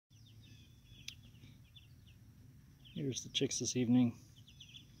Here's the chicks this evening.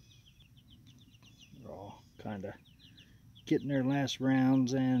 They're all kind of getting their last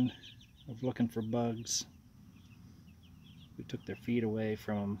rounds in of looking for bugs. We took their feed away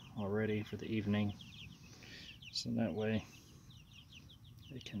from them already for the evening, so that way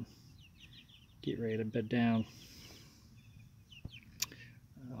they can get ready to bed down.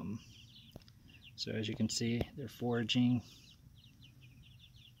 So as you can see, they're foraging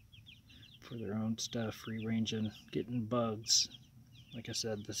for their own stuff, free ranging, getting bugs. Like I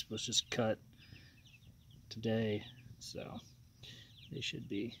said, this was just cut today, so they should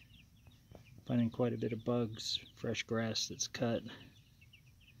be finding quite a bit of bugs, fresh grass that's cut,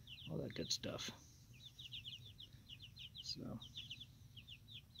 all that good stuff. So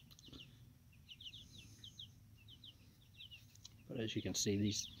but as you can see,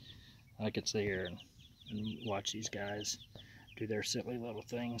 these, I could sit here and watch these guys do their silly little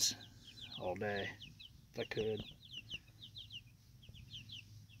things all day if I could.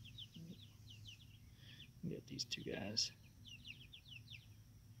 Get these two guys.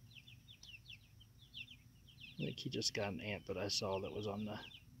 I think he just got an ant that I saw that was on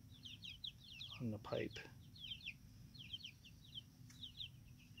the pipe.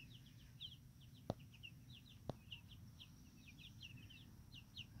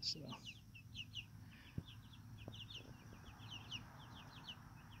 So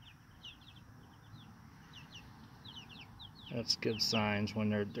that's good signs when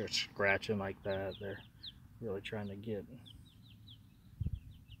they're scratching like that. They're really trying to get.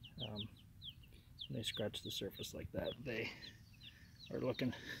 When they scratch the surface like that, they are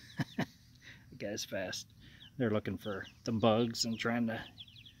looking. The guy's fast. They're looking for the bugs and trying to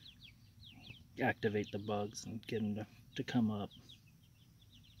activate the bugs and get them to come up.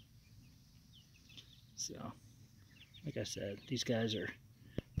 So, like I said, these guys are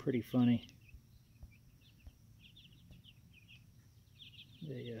pretty funny.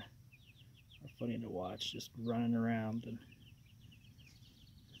 They are funny to watch, just running around. And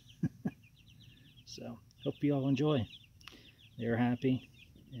so, hope you all enjoy. They're happy,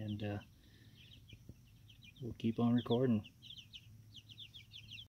 and we'll keep on recording.